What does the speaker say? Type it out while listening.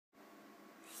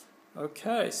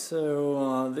Okay,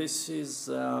 so this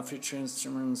is Future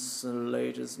Instruments'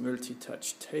 latest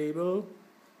multi-touch table.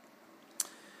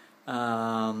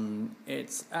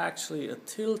 It's actually a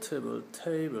tiltable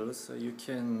table, so you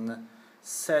can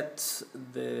set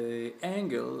the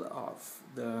angle of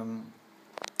the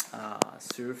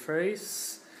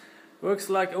surface. Works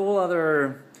like all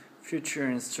other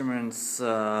Future Instruments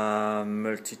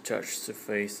multi-touch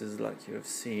surfaces, like you have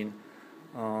seen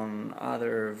on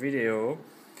other video.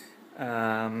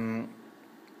 A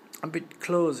bit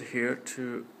close here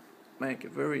to make a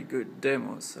very good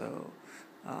demo. So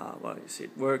well, you see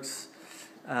it works.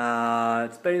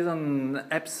 It's based on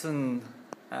Epson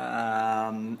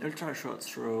ultra short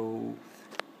throw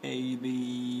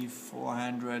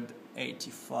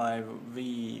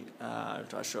AB485V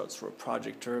ultra short throw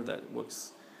projector that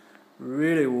works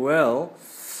really well.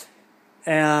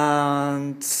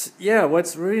 And yeah,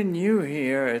 what's really new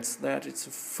here is that it's a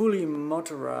fully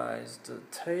motorized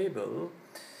table.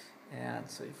 And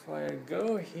so if I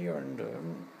go here and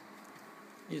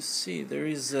you see there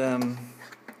is a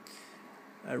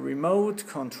remote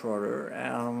controller.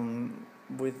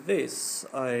 With this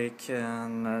I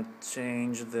can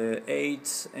change the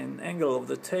height and angle of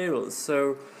the table.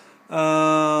 So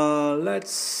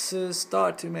let's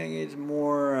start to make it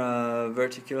more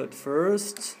vertical at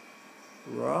first.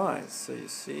 Right, so you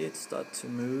see it start to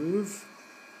move.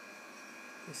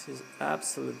 This is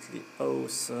absolutely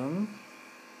awesome.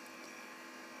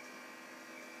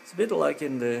 It's a bit like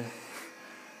in the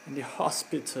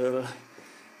hospital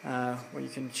where you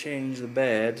can change the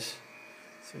bed.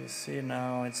 So you see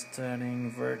now it's turning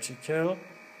vertical.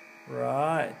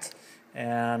 Right,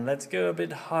 and let's go a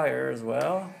bit higher as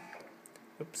well.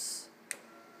 Oops.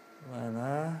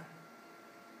 Voila.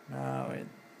 Now it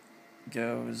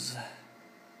goes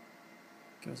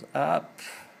up.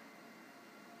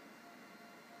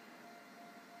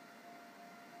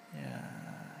 Yeah.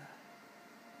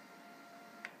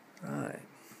 Right.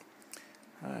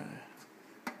 I'll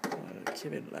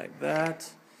keep it like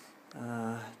that.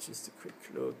 Just a quick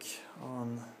look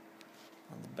on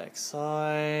the back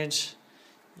side.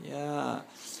 Yeah.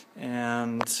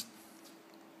 And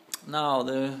now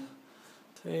the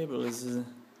table is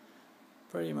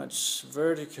pretty much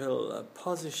vertical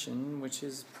position, which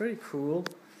is pretty cool.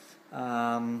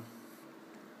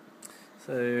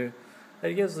 So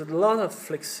it gives a lot of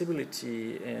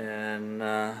flexibility in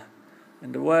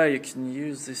the way you can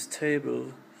use this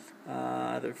table,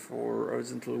 either for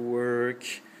horizontal work,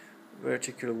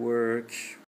 vertical work.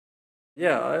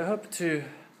 Yeah, I hope to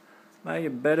make a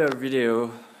better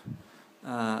video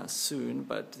soon,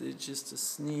 but it's just a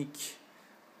sneak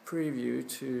preview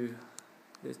to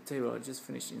this table I just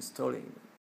finished installing.